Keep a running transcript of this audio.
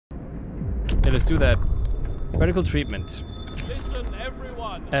let's do that. Medical treatment. Listen,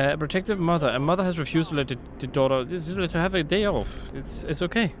 everyone. Protective mother. A mother has refused to let the daughter let her have a day off. It's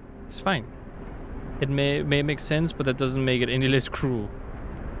okay. It's fine. It may make sense, but that doesn't make it any less cruel.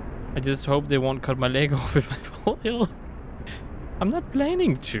 I just hope they won't cut my leg off if I fall ill. I'm not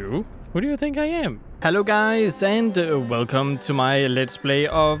planning to. Who do you think I am? Hello guys, and welcome to my Let's Play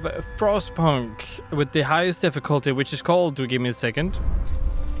of Frostpunk with the highest difficulty, which is called... Give me a second.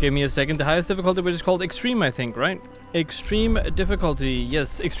 Give me a second. The highest difficulty, which is called Extreme, I think, right? Extreme difficulty.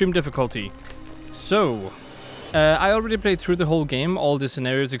 Yes, Extreme difficulty. So, I already played through the whole game, all the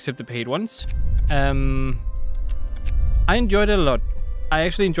scenarios except the paid ones. I enjoyed it a lot. I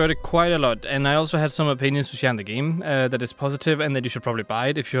actually enjoyed it quite a lot, and I also had some opinions to share on the game that is positive and that you should probably buy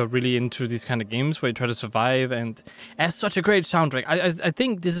it if you're really into these kind of games where you try to survive, and it has such a great soundtrack. I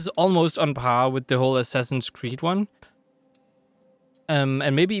think this is almost on par with the whole Assassin's Creed one.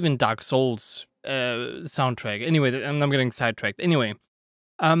 And maybe even Dark Souls soundtrack. Anyway, I'm getting sidetracked. Anyway,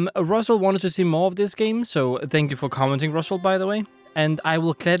 Russell wanted to see more of this game, so thank you for commenting, Russell, by the way. And I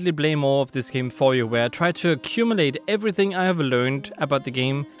will gladly play more of this game for you, where I try to accumulate everything I have learned about the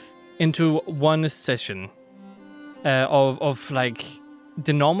game into one session of like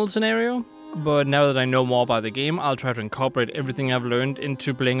the normal scenario. But now that I know more about the game, I'll try to incorporate everything I've learned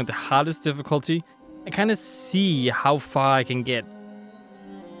into playing at the hardest difficulty and kind of see how far I can get.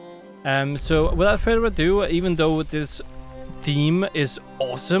 So without further ado, even though this theme is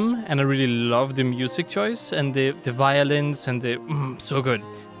awesome and I really love the music choice and the violins and the so good.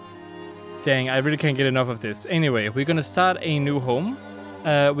 Dang, I really can't get enough of this. Anyway, we're gonna start a new home.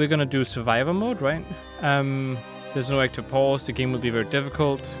 We're gonna do survivor mode, right? There's no active pause. The game will be very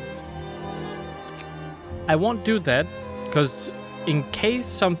difficult. I won't do that because in case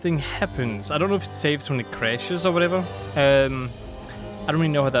something happens, I don't know if it saves when it crashes or whatever. I don't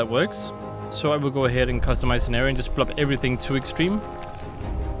really know how that works. So I will go ahead and customize scenario and just plop everything to extreme.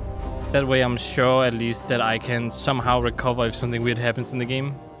 That way I'm sure at least that I can somehow recover if something weird happens in the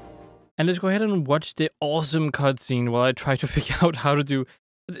game. And let's go ahead and watch the awesome cutscene while I try to figure out how to do...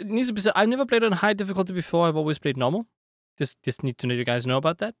 It needs to be said, I've never played on high difficulty before. I've always played normal. Just need to let you guys know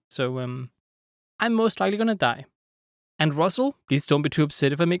about that. So I'm most likely gonna die. And Russell, please don't be too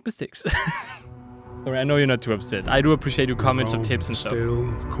upset if I make mistakes. Alright, I know you're not too upset. I do appreciate your comments and tips and stuff. Still,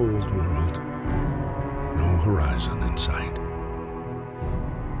 cold world. No horizon in sight.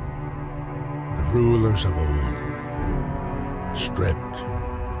 The rulers of old, stripped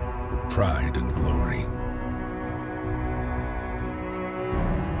of pride and glory.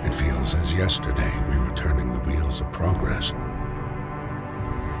 It feels as yesterday we were turning the wheels of progress.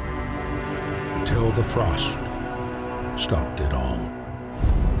 Until the frost stopped it all.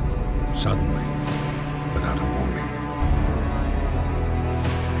 Suddenly. Without a warning.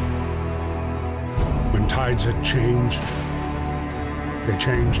 When tides had changed, they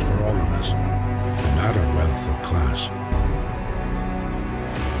changed for all of us, no matter wealth or class.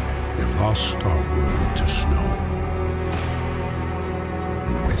 We've lost our world to snow,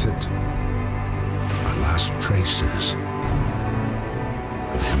 and with it, our last traces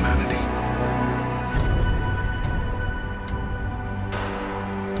of humanity.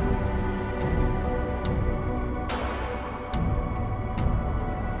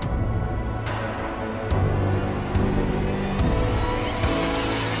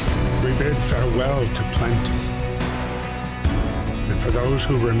 Bid farewell to plenty, and for those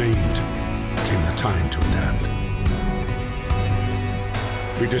who remained came the time to adapt.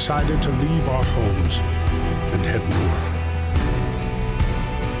 We decided to leave our homes and head north.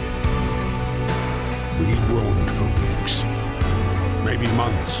 We roamed for weeks, maybe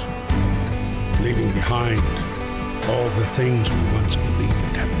months, leaving behind all the things we once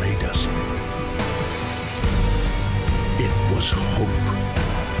believed had made us. It was hope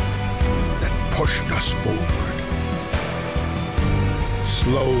pushed us forward.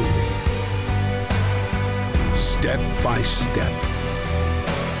 Slowly, step by step.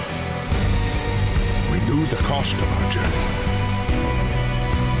 We knew the cost of our journey,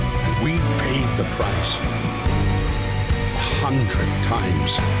 and we paid the price 100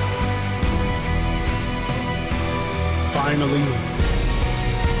 times. Finally,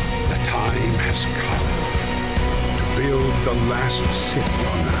 the time has come to build the last city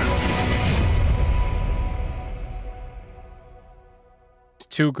on Earth.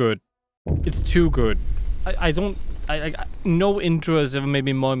 Too good. It's too good. No intro has ever made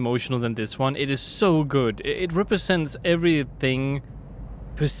me more emotional than this one. It is so good. It represents everything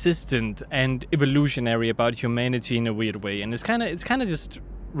persistent and evolutionary about humanity in a weird way, and it's kind of just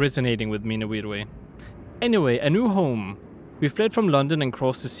resonating with me in a weird way. Anyway, a new home. We fled from London and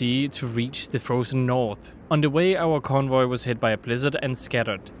crossed the sea to reach the frozen north. On the way, our convoy was hit by a blizzard and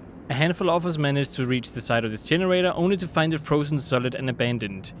scattered. A handful of us managed to reach the site of this generator, only to find it frozen solid and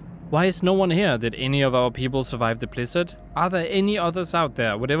abandoned. Why is no one here? Did any of our people survive the blizzard? Are there any others out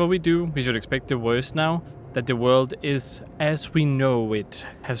there? Whatever we do, we should expect the worst now, that the world is, as we know it,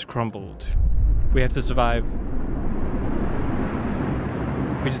 has crumbled. We have to survive.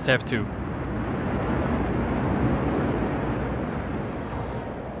 We just have to.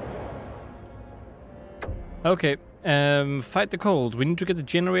 Okay, fight the cold. We need to get the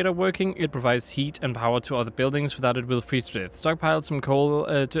generator working. It provides heat and power to other buildings. Without it, we'll freeze to death. Stockpile some coal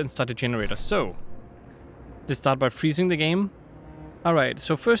and start the generator. So, let's start by freezing the game. Alright,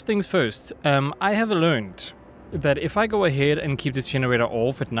 so first things first. I have learned that if I go ahead and keep this generator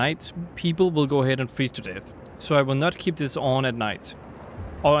off at night, people will go ahead and freeze to death. So I will not keep this on at night.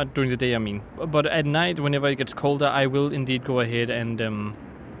 Or during the day, I mean. But at night, whenever it gets colder, I will indeed go ahead and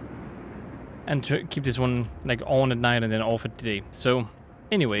to keep this one like on at night and then off at the day. So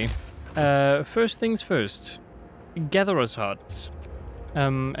anyway, first things first, gatherer's huts.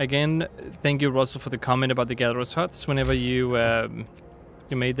 Again, thank you, Russell, for the comment about the gatherer's huts. Whenever you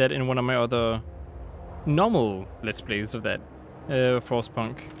made that in one of my other normal let's plays of that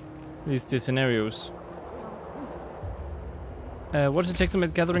Frostpunk, these scenarios. What does it take to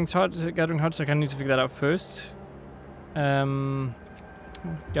make gathering huts? I kind of need to figure that out first.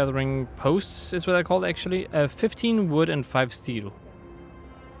 Gathering posts is what they're called, actually. 15 wood and 5 steel.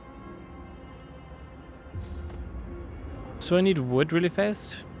 So I need wood really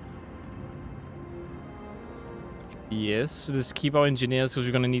fast. Yes, let's keep our engineers because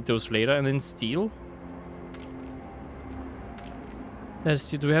we're gonna need those later. And then steel.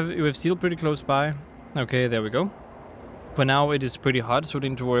 Do we have steel pretty close by? Okay, there we go. For now it is pretty hot, so we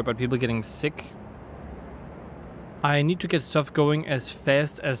don't need to worry about people getting sick. I need to get stuff going as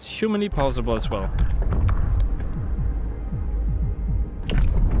fast as humanly possible as well.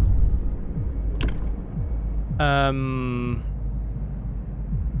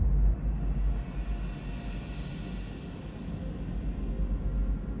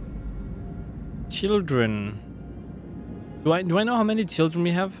 Children. Do I know how many children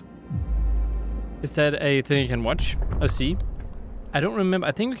we have? Is that a thing you can watch or see? I don't remember.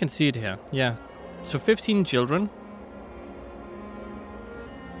 I think we can see it here. Yeah. So 15 children.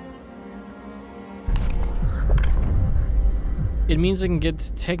 It means I can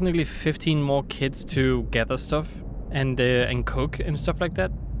get technically 15 more kids to gather stuff and cook and stuff like that.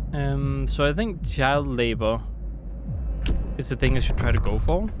 So I think child labor is the thing I should try to go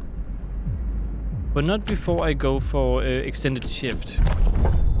for. But not before I go for extended shift.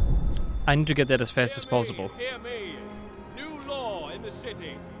 I need to get that as fast as possible. Hear me. New law in the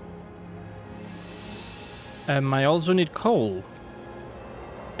city. I also need coal.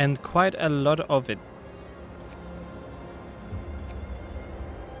 And quite a lot of it.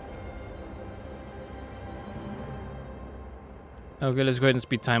 Okay, let's go ahead and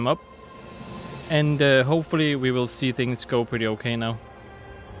speed time up. And hopefully we will see things go pretty okay now.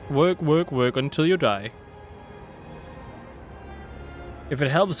 Work, work, work until you die. If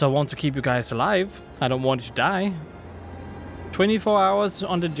it helps, I want to keep you guys alive. I don't want you to die. 24 hours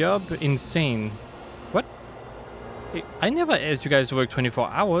on the job? Insane. What? I never asked you guys to work 24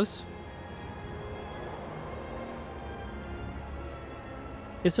 hours.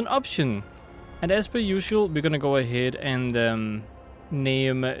 It's an option. And as per usual, we're gonna go ahead and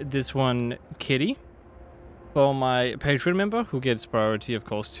name this one Kitty for my Patreon member, who gets priority, of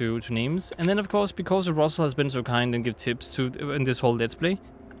course, to names. And then, of course, because Russell has been so kind and give tips in this whole Let's Play,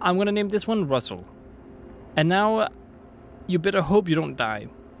 I'm gonna name this one Russell. And now, you better hope you don't die.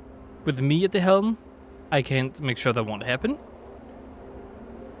 With me at the helm, I can't make sure that won't happen.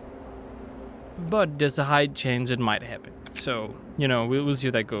 But there's a high chance it might happen. So, you know, we'll see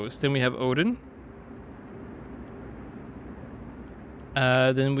how that goes. Then we have Odin.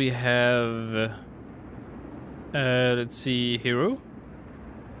 Then we have... let's see, Hero.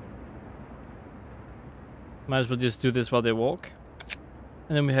 Might as well just do this while they walk.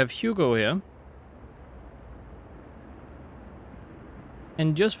 And then we have Hugo here.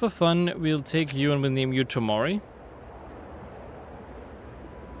 And just for fun, we'll take you and we'll name you Tomori.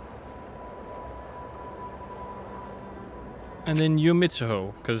 And then you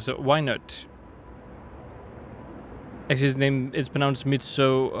Mitsuho, because why not? Actually, his name is pronounced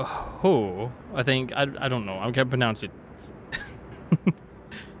Mitsuho, I think. I don't know. I can't pronounce it.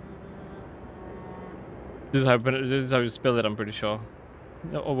 This is how you spell it, I'm pretty sure.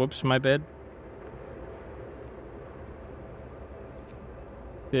 Oh, whoops, my bad.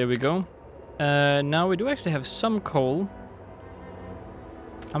 There we go. Now we do actually have some coal.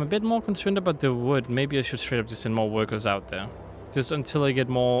 I'm a bit more concerned about the wood. Maybe I should straight up just send more workers out there. Just until I get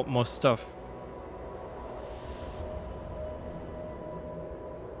more stuff.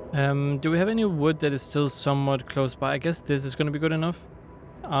 Do we have any wood that is still somewhat close by? I guess this is going to be good enough.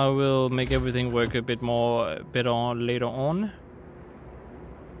 I will make everything work a bit more better later on.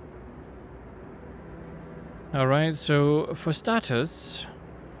 Alright, so for starters,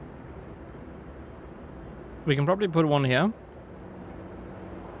 we can probably put one here.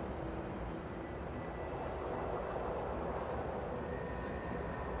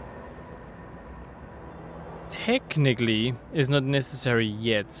 Technically, is not necessary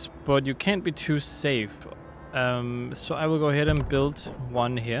yet, but you can't be too safe. So I will go ahead and build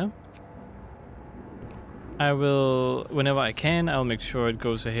one here. I will, whenever I can, I'll make sure it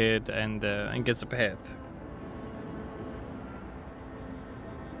goes ahead and gets a path.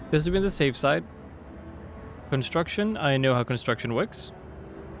 Just to be on the safe side. Construction, I know how construction works.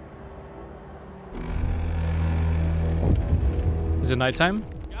 Is it nighttime?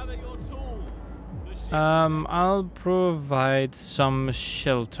 I'll provide some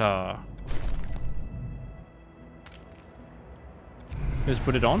shelter. Let's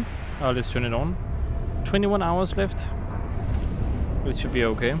put it on. Oh, let's turn it on. 21 hours left. This should be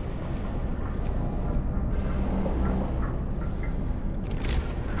okay.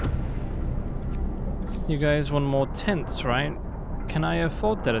 You guys want more tents, right? Can I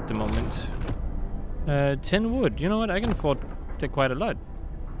afford that at the moment? 10 wood. You know what? I can afford that quite a lot.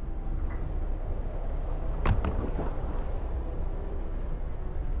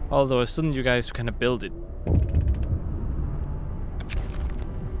 Although I still need you guys to kind of build it.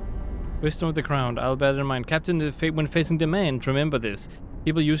 Wisdom of the Crown. I'll bear in mind. Captain, when facing demand, remember this.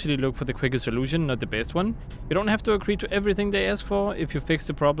 People usually look for the quickest solution, not the best one. You don't have to agree to everything they ask for. If you fix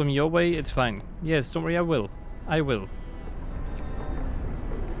the problem your way, it's fine. Yes, don't worry, I will. I will.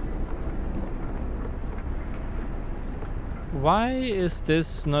 Why is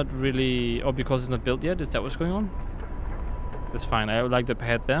this not really... Oh, because it's not built yet? Is that what's going on? That's fine. I like the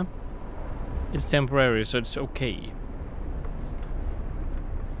pad there. It's temporary, so it's okay.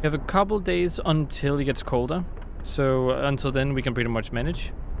 We have a couple days until it gets colder. So until then, we can pretty much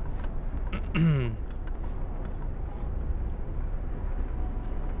manage.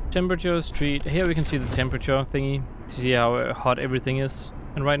 Temperature, street. Here we can see the temperature thingy. To see how hot everything is.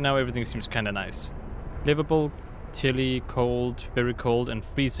 And right now, everything seems kind of nice. Livable, chilly, cold, very cold, and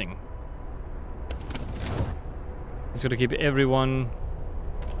freezing. It's gonna keep everyone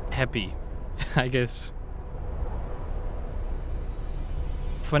happy, I guess.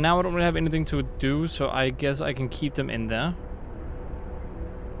 For now, I don't really have anything to do, so I guess I can keep them in there.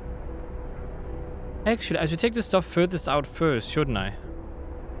 Actually, I should take the stuff furthest out first, shouldn't I?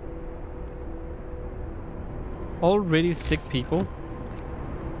 Already sick people.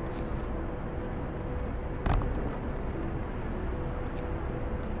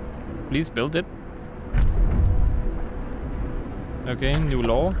 Please build it. Okay, new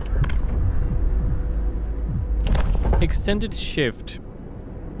law. Extended shift.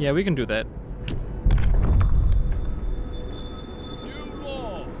 Yeah, we can do that. New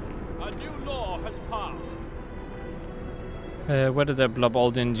law. A new law has passed. Where did I blob all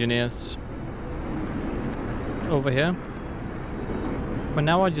the engineers? Over here. But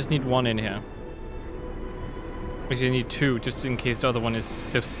now I just need one in here. Actually, I need two, just in case the other one is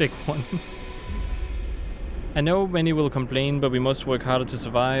the sick one. I know many will complain, but we must work harder to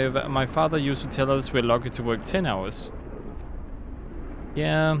survive. My father used to tell us we're lucky to work 10 hours.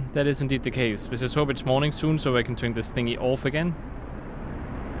 Yeah, that is indeed the case. Let's just hope it's morning soon so I can turn this thingy off again.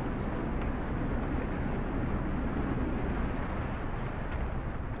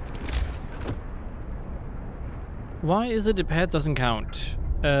 Why is it the pad doesn't count?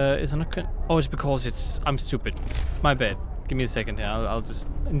 Is it not oh, it's because I'm stupid. My bad. Give me a second here. I'll just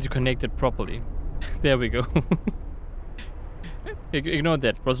I need to connect it properly. There we go. Ignore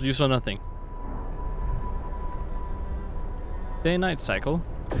that. Russell, you saw nothing. Day-night cycle.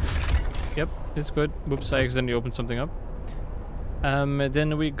 Yep, it's good. Whoops, I accidentally opened something up.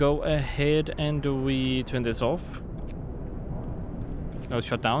 Then we go ahead and we turn this off. Oh, it's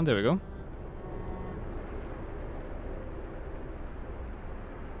shut down. There we go.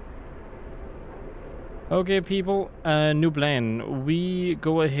 Okay, people, new plan. We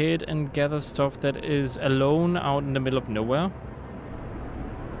go ahead and gather stuff that is alone out in the middle of nowhere.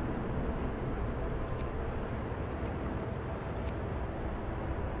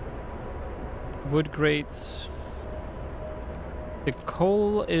 Wood grates. The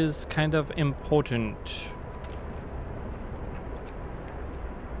coal is kind of important.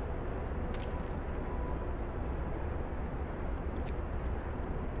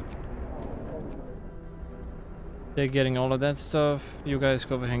 They're getting all of that stuff. You guys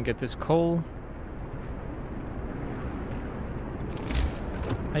go over here and get this coal.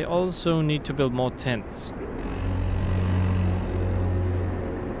 I also need to build more tents.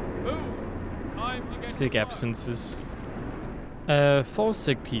 Move! Time to get Sick to work. absences. 4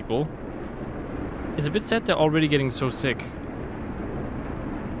 sick people. It's a bit sad they're already getting so sick.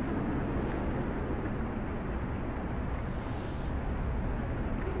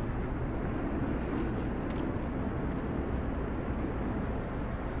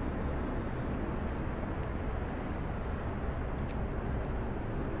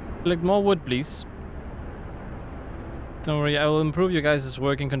 Collect more wood, please. Don't worry, I will improve your guys'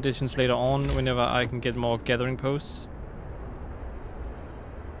 working conditions later on whenever I can get more gathering posts.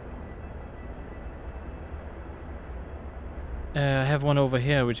 I have one over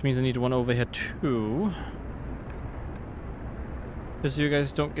here, which means I need one over here too. Just so you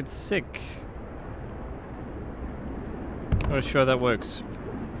guys don't get sick. I'm sure that works.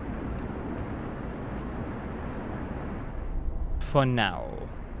 For now.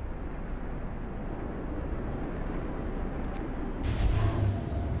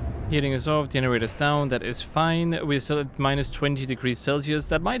 Heating is off, generator's down, that is fine. We're still at minus 20 degrees Celsius.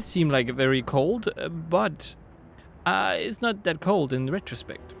 That might seem like very cold, but it's not that cold in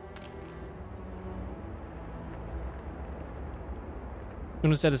retrospect. As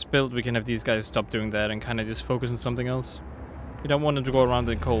soon as that is built, we can have these guys stop doing that and kind of just focus on something else. We don't want them to go around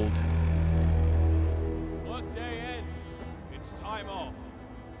in the cold. Workday ends. It's time off.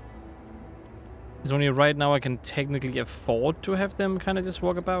 It's only right now I can technically afford to have them kind of just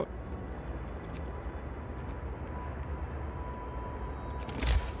walk about.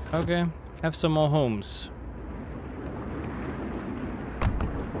 Okay, have some more homes.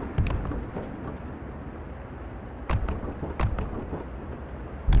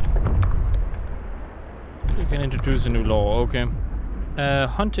 We can introduce a new law, okay.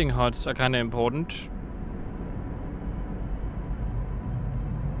 Hunting huts are kind of important.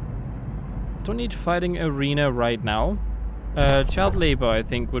 Don't need fighting arena right now. Child labor, I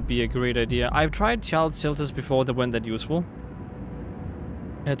think, would be a great idea. I've tried child shelters before that weren't that useful.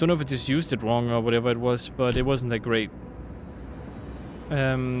 I don't know if I just used it wrong or whatever it was, but it wasn't that great.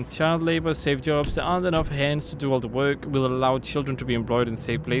 Child labor, safe jobs. There aren't enough hands to do all the work. Will allow children to be employed in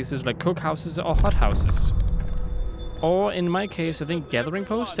safe places like cookhouses or hothouses. Or in my case, I think gathering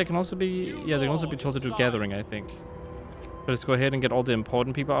posts. They can also be, yeah, they can also be told to do gathering, I think. But let's go ahead and get all the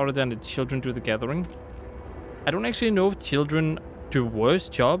important people out of there and the children do the gathering. I don't actually know if children do worse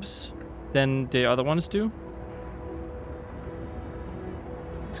jobs than the other ones do.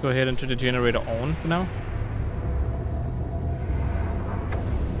 Let's go ahead and turn the generator on for now.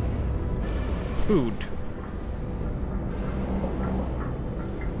 Food.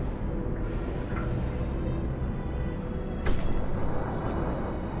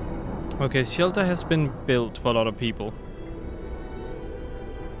 Okay, shelter has been built for a lot of people.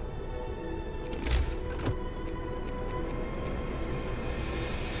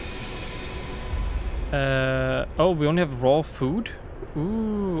 Oh, we only have raw food?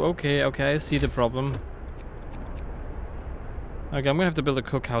 Ooh, okay, I see the problem. Okay, I'm gonna have to build a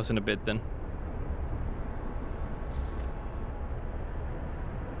cookhouse in a bit then.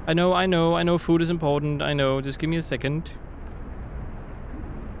 I know food is important, I know, just give me a second.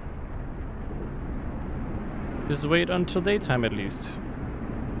 Just wait until daytime at least.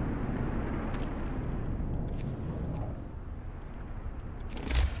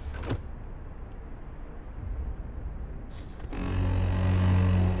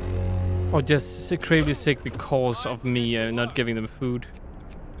 Oh, just crazy sick because of me not giving them food.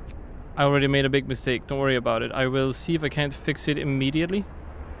 I already made a big mistake, don't worry about it. I will see if I can't fix it immediately.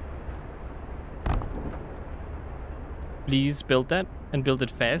 Please build that, and build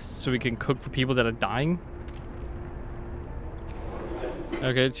it fast, so we can cook for people that are dying.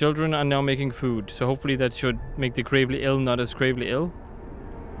 Okay, children are now making food, so hopefully that should make the gravely ill not as gravely ill.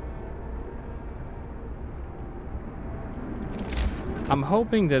 I'm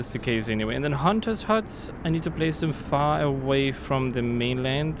hoping that's the case anyway. And then hunters' huts, I need to place them far away from the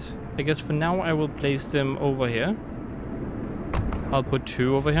mainland. I guess for now I will place them over here. I'll put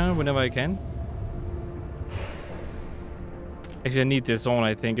 2 over here whenever I can. Actually, I need this on,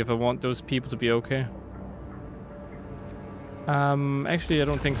 I think, if I want those people to be okay. Actually, I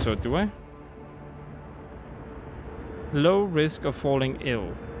don't think so, do I? Low risk of falling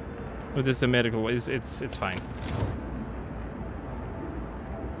ill. Oh, this is a medical, it's fine.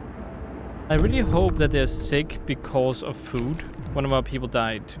 I really hope that they're sick because of food. One of our people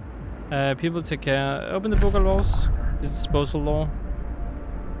died. People take care. Open the book of laws. Disposal law.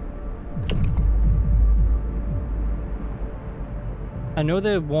 I know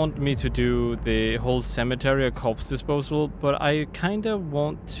they want me to do the whole cemetery or corpse disposal, but I kinda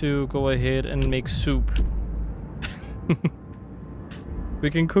want to go ahead and make soup.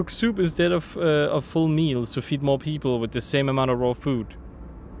 We can cook soup instead of full meals to feed more people with the same amount of raw food.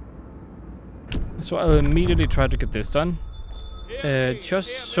 So I'll immediately try to get this done.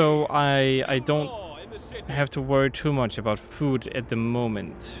 Just so I don't have to worry too much about food at the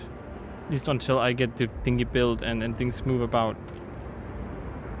moment. At least until I get the thingy built and things move about.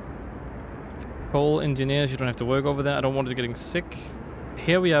 Coal engineers, you don't have to work over there. I don't want it getting sick.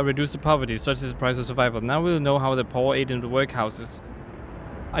 Here we are, reduce the poverty, such is the price of survival. Now we'll know how the poor ate in the workhouses.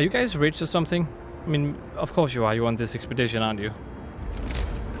 Are you guys rich or something? I mean, of course you are. You're on this expedition, aren't you?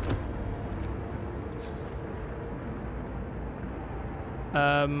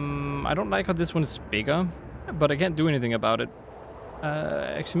 I don't like how this one's bigger, but I can't do anything about it.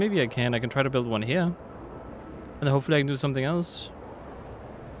 Actually, maybe I can. I can try to build one here. And then hopefully I can do something else.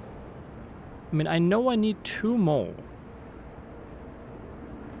 I mean, I know I need 2 more.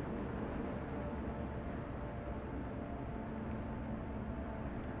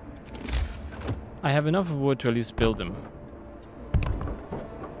 I have enough wood to at least build them.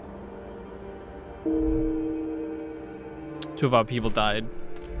 Two of our people died.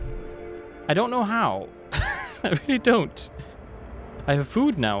 I don't know how. I really don't. I have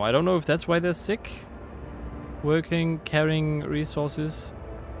food now. I don't know if that's why they're sick. Working, carrying resources.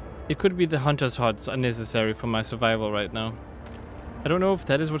 It could be the hunter's huts are necessary for my survival right now. I don't know if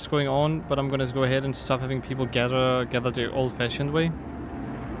that is what's going on, but I'm gonna go ahead and stop having people gather the old-fashioned way.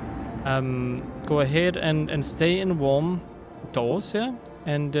 Go ahead and stay in warm doors here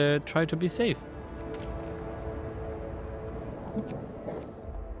and try to be safe.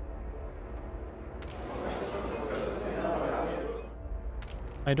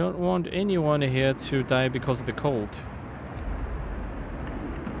 I don't want anyone here to die because of the cold.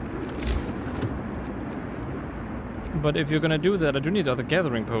 But if you're gonna do that, I do need other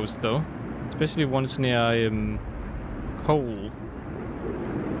gathering posts though. Especially ones near coal.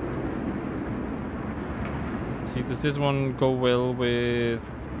 See, does this one go well with...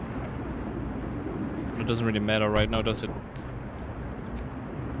 It doesn't really matter right now, does it?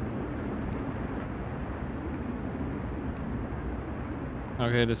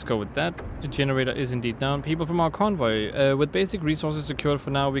 Okay, let's go with that. The generator is indeed down. People from our convoy. With basic resources secured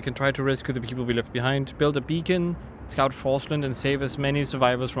for now, we can try to rescue the people we left behind, build a beacon, scout Frostland, and save as many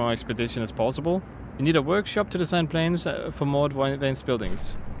survivors from our expedition as possible. We need a workshop to design plans for more advanced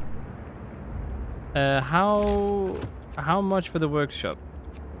buildings. How much for the workshop?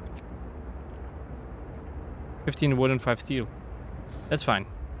 15 wood and 5 steel. That's fine.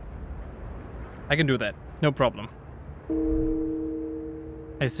 I can do that. No problem.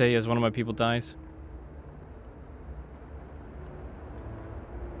 I say as one of my people dies.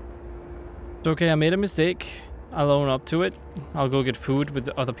 It's okay, I made a mistake. I'll own up to it. I'll go get food with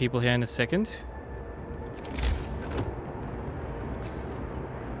the other people here in a second.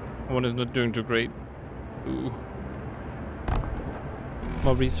 One is not doing too great. Ooh.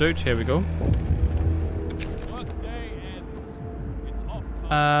 More research, here we go. Workday ends. It's off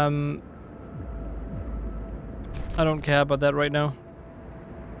time. I don't care about that right now.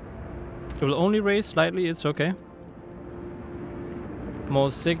 It will only raise slightly, it's okay.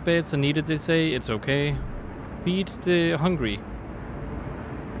 More sick beds are needed, they say, it's okay. Feed the hungry.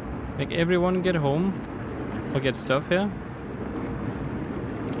 Make everyone get home. Or get stuff here.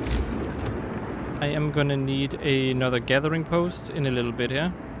 I am gonna need another gathering post in a little bit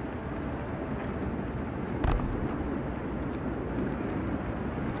here.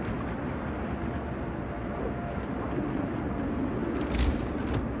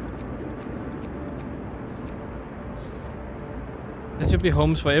 There should be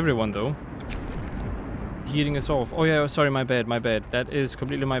homes for everyone though. Heating us off. Oh yeah, sorry, my bad. That is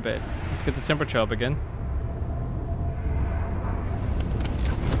completely my bad. Let's get the temperature up again.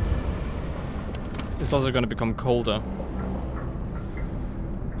 It's also going to become colder.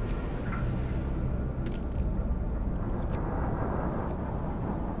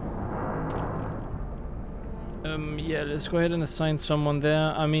 Yeah, let's go ahead and assign someone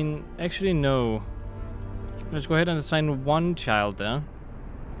there. I mean, actually no. Let's go ahead and assign one child there.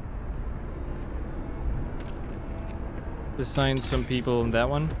 Assign some people on that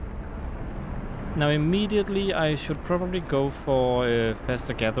one. Now immediately I should probably go for a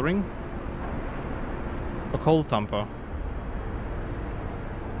faster gathering. A coal thumper.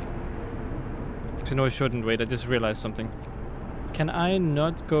 Actually, no, I shouldn't. Wait, I just realized something. Can I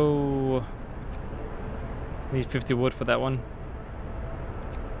not go... I need 50 wood for that one.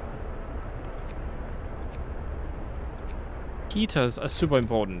 Heaters are super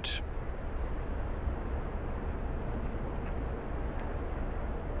important.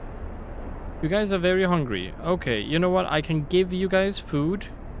 You guys are very hungry. Okay, you know what? I can give you guys food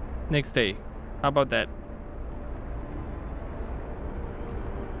next day. How about that?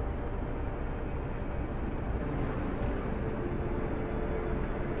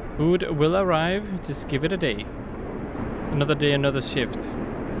 Food will arrive. Just give it a day. Another day, another shift.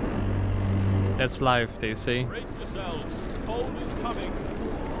 That's life, they say. Brace yourselves. Cold is coming.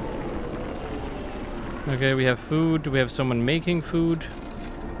 Okay, we have food. We have someone making food.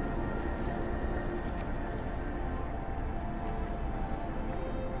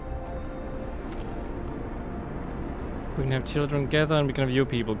 We can have children gather and we can have you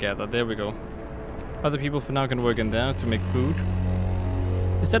people gather. There we go. Other people for now can work in there to make food.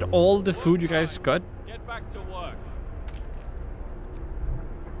 Is that all the food you guys got? Get back to work.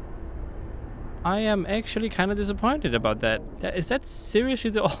 I am actually kind of disappointed about that. Is that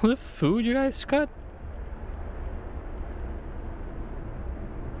seriously all the food you guys got?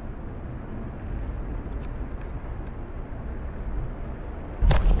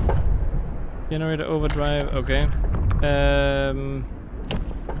 Generator overdrive, okay.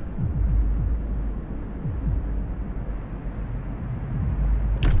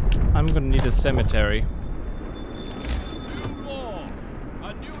 I'm gonna need a cemetery. New law.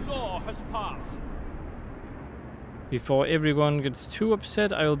 A new law has passed. Before everyone gets too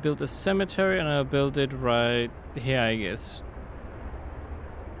upset, I will build a cemetery and I'll build it right here, I guess.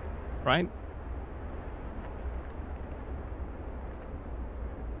 Right?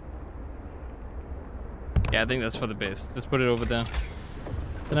 Yeah, I think that's for the best. Let's put it over there.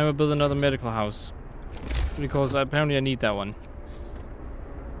 Then I will build another medical house. Because apparently I need that one.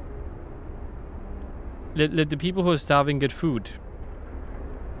 Let the people who are starving get food.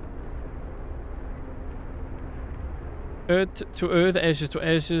 Earth to earth, ashes to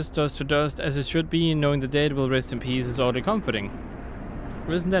ashes, dust to dust, as it should be, knowing the dead will rest in peace is oddly comforting.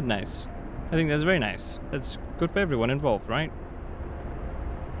 Well, isn't that nice? I think that's very nice. That's good for everyone involved, right?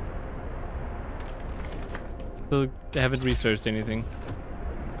 Still haven't researched anything.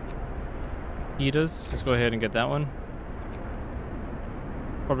 Heaters, let's go ahead and get that one.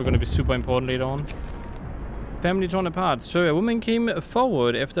 Probably going to be super important later on. Family torn apart. So a woman came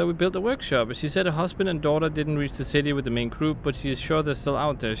forward after we built a workshop. She said her husband and daughter didn't reach the city with the main group, but she is sure they're still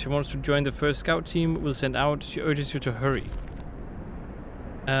out there. She wants to join the first scout team we'll send out. She urges you to hurry.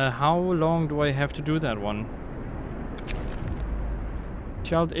 How long do I have to do that one?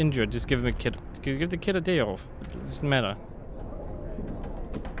 Child injured. Just give him a kid. Give the kid a day off. It doesn't matter.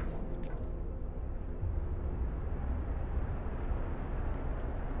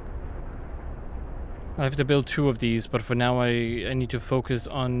 I have to build 2 of these, but for now I need to focus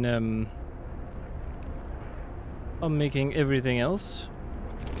on making everything else.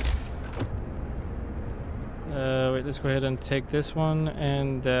 Wait, let's go ahead and take this one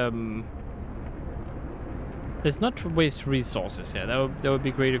and let's not waste resources here. That would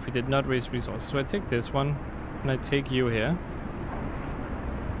be great if we did not waste resources. So I take this one and I take you here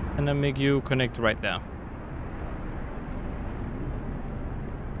and I make you connect right there.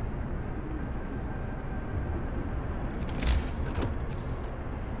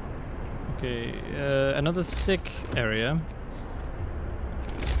 Okay, another sick area.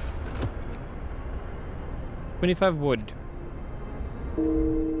 25 wood.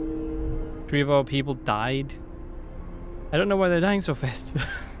 3 of our people died. I don't know why they're dying so fast.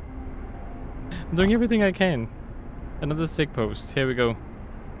 I'm doing everything I can. Another sick post. Here we go.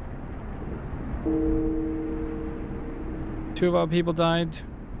 2 of our people died.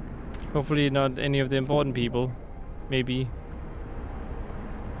 Hopefully not any of the important people. Maybe.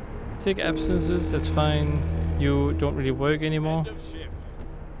 Sick absences, that's fine. You don't really work anymore. End of shift.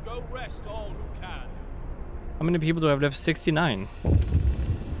 Go rest all who can. How many people do I have left? 69.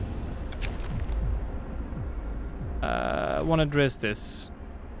 I want to address this.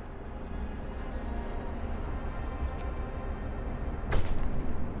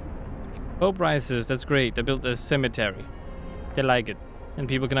 Hope rises, that's great. They built a cemetery. They like it. And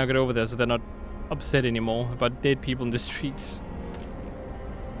people can now get over there so they're not upset anymore about dead people in the streets.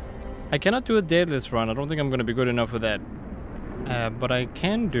 I cannot do a deadless run. I don't think I'm going to be good enough for that. But I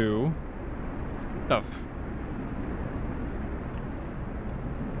can do stuff.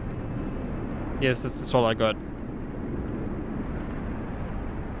 Yes, that's all I got.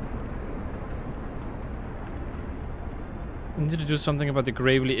 I need to do something about the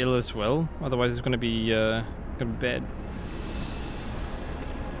gravely ill as well. Otherwise it's going to be bad.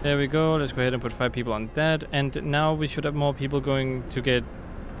 There we go. Let's go ahead and put 5 people on that. And now we should have more people going to get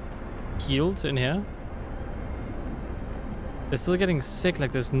healed in here. They're still getting sick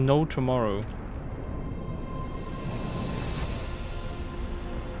like there's no tomorrow.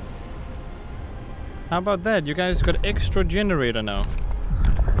 How about that? You guys got extra generator now.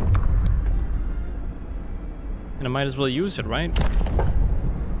 And I might as well use it, right?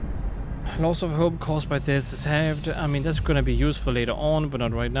 Loss of hope caused by this is halved. I mean, that's gonna be useful later on, but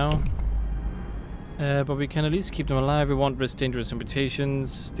not right now. But we can at least keep them alive. We won't risk dangerous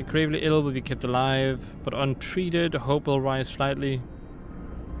amputations. The gravely ill will be kept alive, but untreated, hope will rise slightly.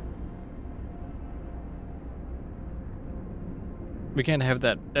 We can't have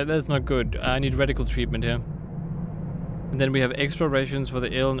that. That's not good. I need radical treatment here. And then we have extra rations for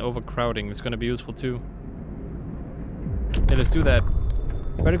the ill and overcrowding. It's gonna be useful too. Yeah, let's do that.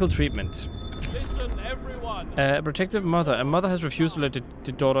 Radical treatment. Listen, everyone. A protective mother. A mother has refused to let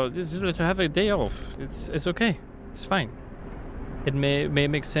the daughter. This is let her have a day off. It's okay. It's fine. It may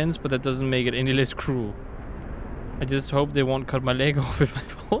make sense, but that doesn't make it any less cruel. I just hope they won't cut my leg off if I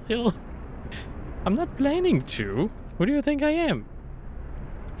fall ill. I'm not planning to. Who do you think I am?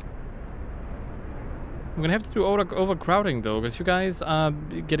 I'm gonna have to do overcrowding though, because you guys are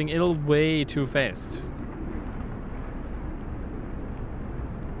getting ill way too fast.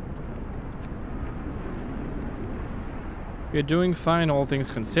 You're doing fine, all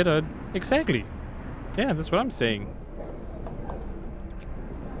things considered. Exactly. Yeah, that's what I'm saying.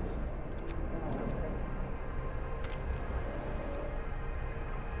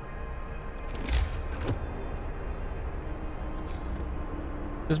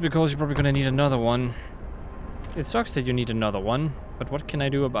 Just because you're probably gonna need another one. It sucks that you need another one, but what can I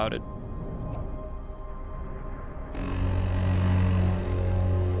do about it?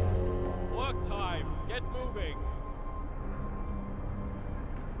 Work time. Get moving.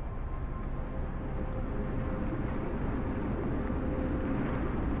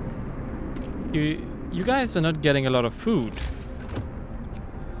 You guys are not getting a lot of food.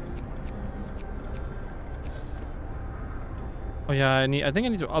 Oh yeah, I think I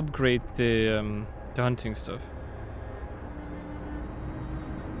need to upgrade the hunting stuff.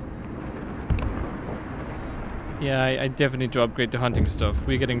 Yeah, I definitely need to upgrade the hunting stuff.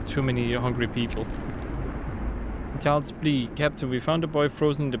 We're getting too many hungry people. Child's plea. Captain, we found a boy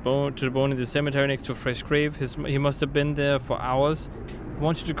frozen to the bone in the cemetery next to a fresh grave. He must have been there for hours. He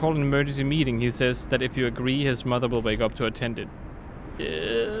wants you to call an emergency meeting. He says that if you agree, his mother will wake up to attend it.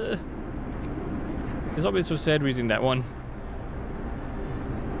 It's always so sad reading that one.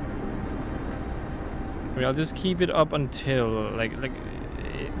 I mean, I'll just keep it up until, like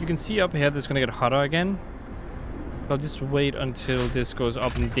you can see up here that it's gonna get hotter again. I'll just wait until this goes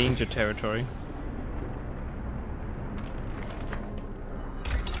up in danger territory.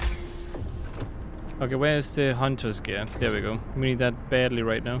 Okay, where's the hunter's gear? There we go. We need that badly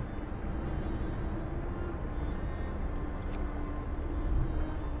right now.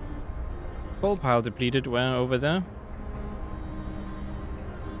 Coal pile depleted. Where? Over there?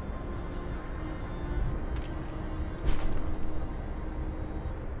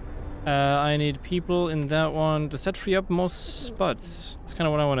 I need people in that one. Does that free up more spots? That's kind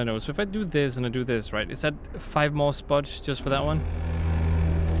of what I want to know. So if I do this and I do this, right? Is that 5 more spots just for that one?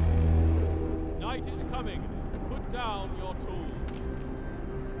 Night is coming. Put down your tools.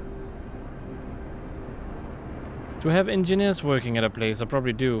 Do I have engineers working at a place? I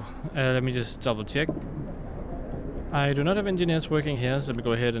probably do. Let me just double check. I do not have engineers working here, so let me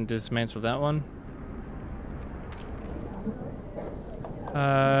go ahead and dismantle that one.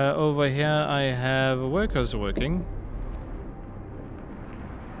 Over here I have workers working.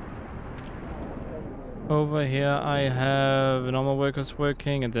 Over here I have normal workers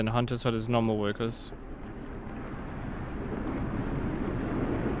working, and then hunters hut is normal workers.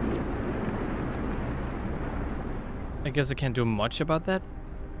 I guess I can't do much about that.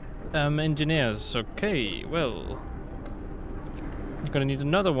 Engineers, okay, well. You're gonna need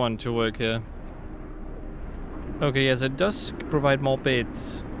another one to work here. Okay, yes, it does provide more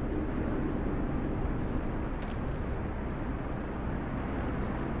beds.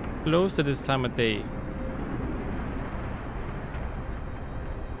 Closed at this time of day.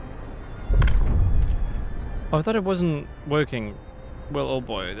 Oh, I thought it wasn't working. Well, oh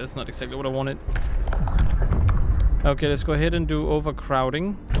boy, that's not exactly what I wanted. Okay, let's go ahead and do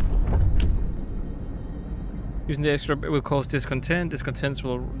overcrowding. Using the extra will cause discontent. Discontent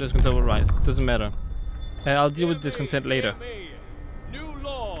will rise. It doesn't matter. I'll deal with discontent later. New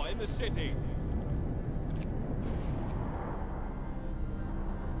law in the city.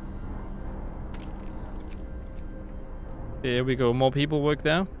 There we go. More people work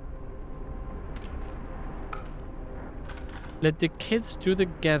there. Let the kids do the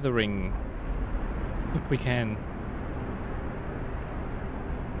gathering. If we can.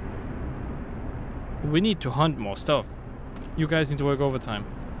 We need to hunt more stuff. You guys need to work overtime.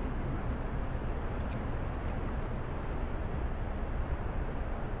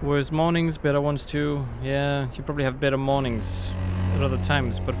 Whereas mornings, better ones too. Yeah, you probably have better mornings at other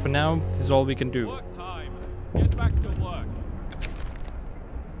times, but for now, this is all we can do. Work time. Get back to work.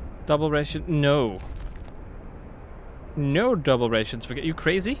 Double ration? No. No double rations. Forget you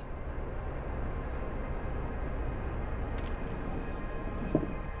crazy?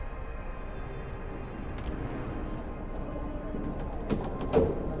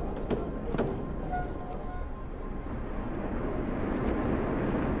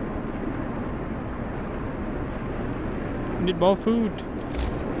 I need more food.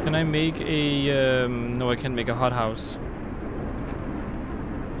 Can I make a... no, I can't make a hothouse.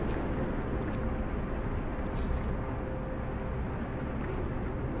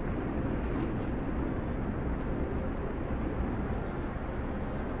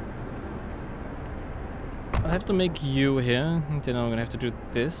 I have to make you here. Then I'm gonna have to do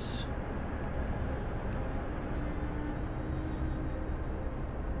this.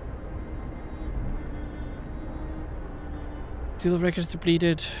 Steel records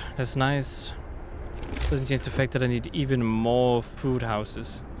depleted. That's nice. Doesn't change the fact that I need even more food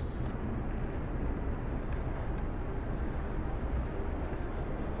houses.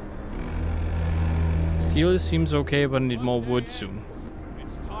 Steel seems okay, but I need more wood soon.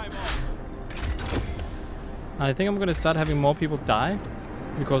 It's time off. I think I'm gonna start having more people die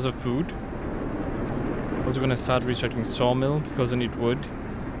because of food. Also gonna start researching sawmill because I need wood.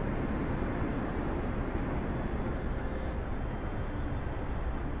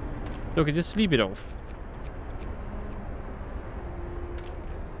 Okay, just sleep it off.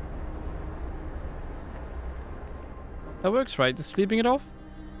 That works, right? Just sleeping it off?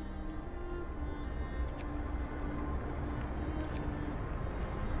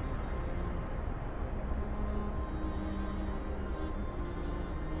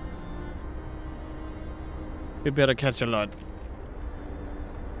 We better catch a lot.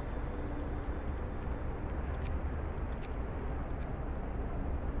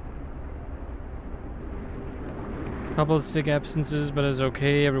 Couple of sick absences, but it's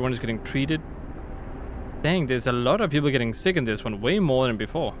okay. Everyone is getting treated. Dang, there's a lot of people getting sick in this one. Way more than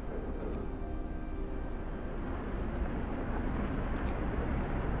before.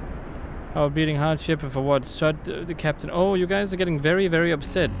 Oh, beating hardship for what? Shut the captain. Oh, you guys are getting very, very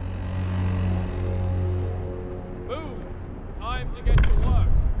upset. Move. Time to get to work.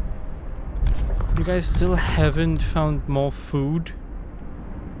 You guys still haven't found more food?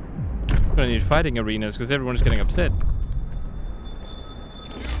 I'm gonna need fighting arenas because everyone's getting upset. New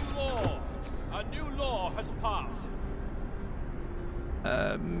law. A new law has passed.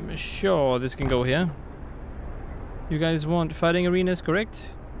 Sure, this can go here. You guys want fighting arenas, correct?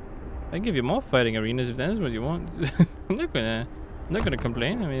 I can give you more fighting arenas if that is what you want. I'm not gonna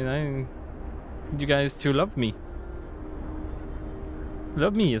complain. I mean, you guys too love me.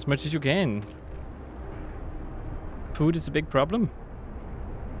 Love me as much as you can. Food is a big problem.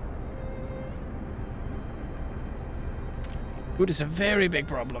 Food is a very big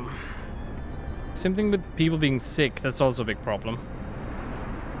problem. Same thing with people being sick. That's also a big problem.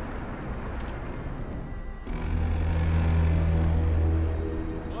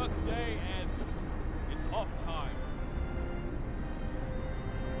 Work day ends. It's off time.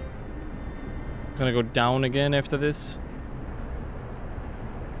 Gonna go down again after this.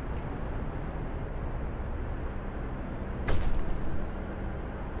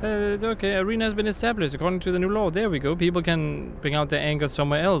 Okay, arena has been established according to the new law. There we go. People can bring out their anger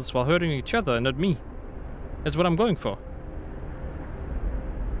somewhere else while hurting each other and not me. That's what I'm going for.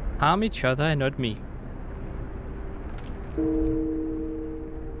 Harm each other and not me.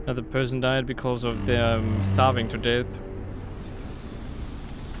 Another person died because of them starving to death.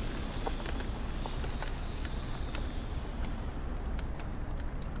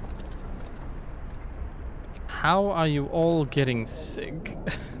 How are you all getting sick?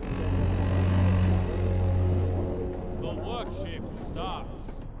 The work shift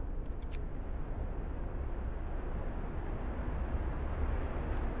starts.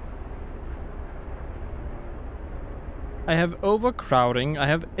 I have overcrowding, I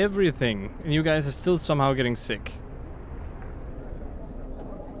have everything, and you guys are still somehow getting sick.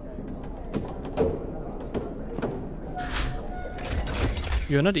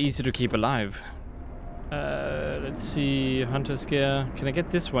 You're not easy to keep alive. Let's see, Hunter Scare. Can I get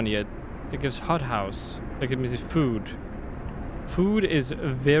this one yet? That gives hothouse. That gives me food. Food is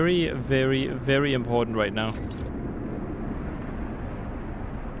very, very, very important right now.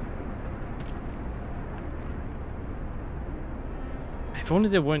 If only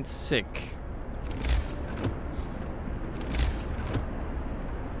they weren't sick.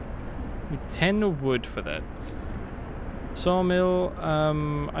 10 wood for that. Sawmill,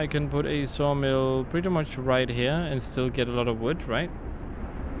 I can put a sawmill pretty much right here and still get a lot of wood, right?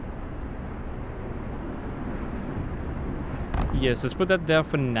 Yes, let's put that there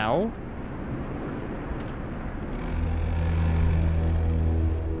for now.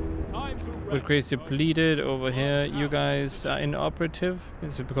 Wood crates depleted over here. You guys are inoperative.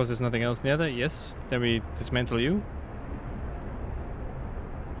 Is it because there's nothing else near there? Yes. Then we dismantle you.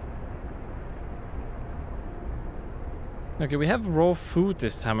 Okay, we have raw food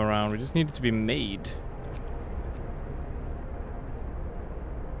this time around. We just need it to be made.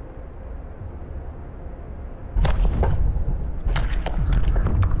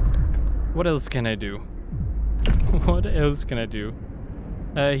 What else can I do? What else can I do?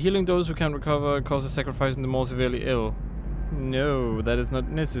 Healing those who can't recover causes sacrificing the more severely ill. No, that is not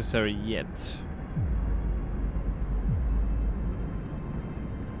necessary yet.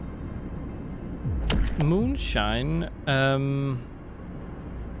 Moonshine. I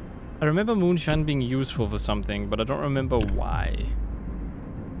remember moonshine being useful for something, but I don't remember why.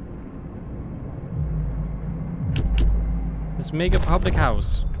 Let's make a public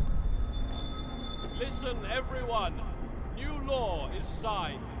house. Listen, everyone. New law is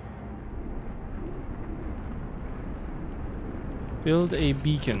signed. Build a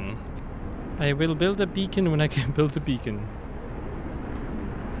beacon. I will build a beacon when I can build a beacon.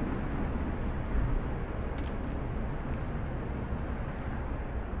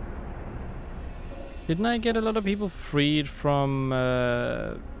 Didn't I get a lot of people freed from...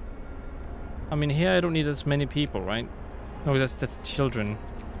 I mean, here I don't need as many people, right? Oh, that's children.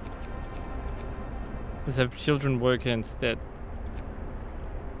 Let's have children work here instead.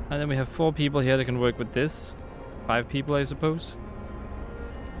 And then we have 4 people here that can work with this. 5 people, I suppose.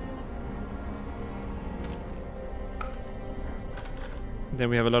 Then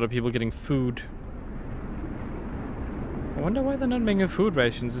we have a lot of people getting food. I wonder why they're not making food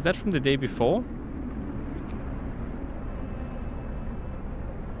rations. Is that from the day before?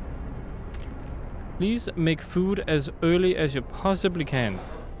 Please make food as early as you possibly can.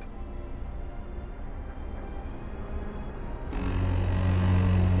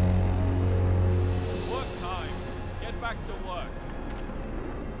 Work time. Get back to work.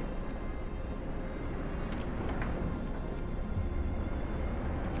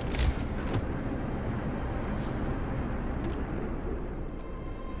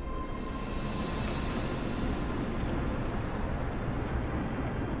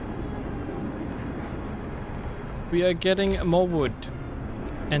 We are getting more wood,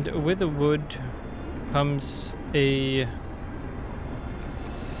 and with the wood comes a... I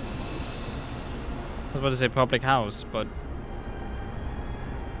was about to say public house, but...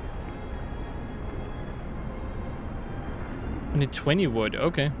 I need 20 wood,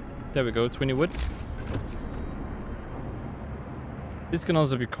 okay. There we go, 20 wood. This can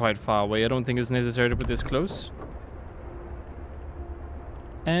also be quite far away, I don't think it's necessary to put this close.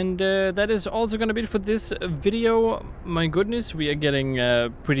 And that is also gonna be it for this video. My goodness, we are getting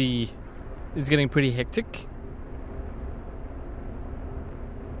it's getting pretty hectic.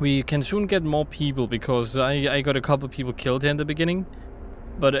 We can soon get more people because I got a couple of people killed here in the beginning.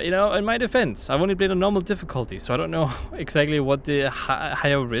 But you know, in my defense, I've only played on normal difficulty, so I don't know exactly what the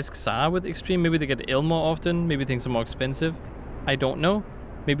higher risks are with extreme. Maybe they get ill more often, maybe things are more expensive. I don't know.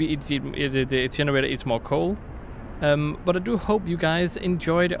 Maybe the generator eats more coal. But I do hope you guys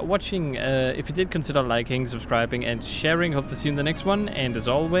enjoyed watching. If you did, consider liking, subscribing, and sharing. Hope to see you in the next one. And as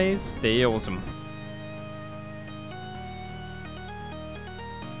always, stay awesome.